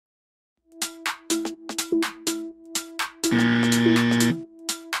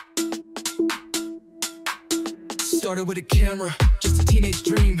Started with a camera, just a teenage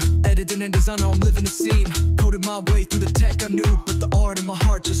dream. Editing and design, now I'm living the scene. Coded my way through the tech I knew, but the art in my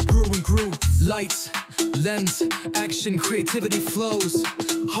heart just grew and grew. Lights, lens, action, creativity flows.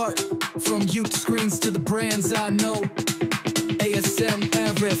 Heart, from you to screens to the brands I know. ASM,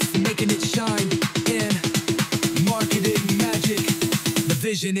 Arif, making it shine. In marketing magic, the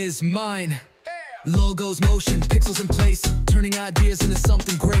vision is mine. Logos, motion, pixels in place, turning ideas into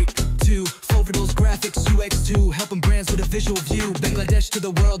something great. 2, for those graphics, UX2, helping brands with a visual view. Bangladesh to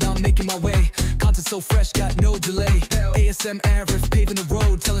the world, I'm making my way. Content so fresh, got no delay. ASM Arif, paving the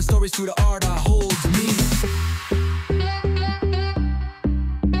road, telling stories through the art I hold me.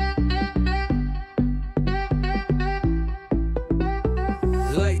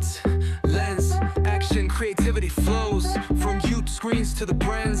 Lights, lens, action, creativity flows. From youth screens to the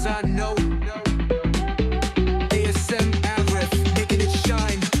brands I know. ASM Arif, making it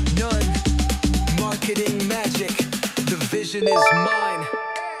shine. None, marketing magic, the vision is mine.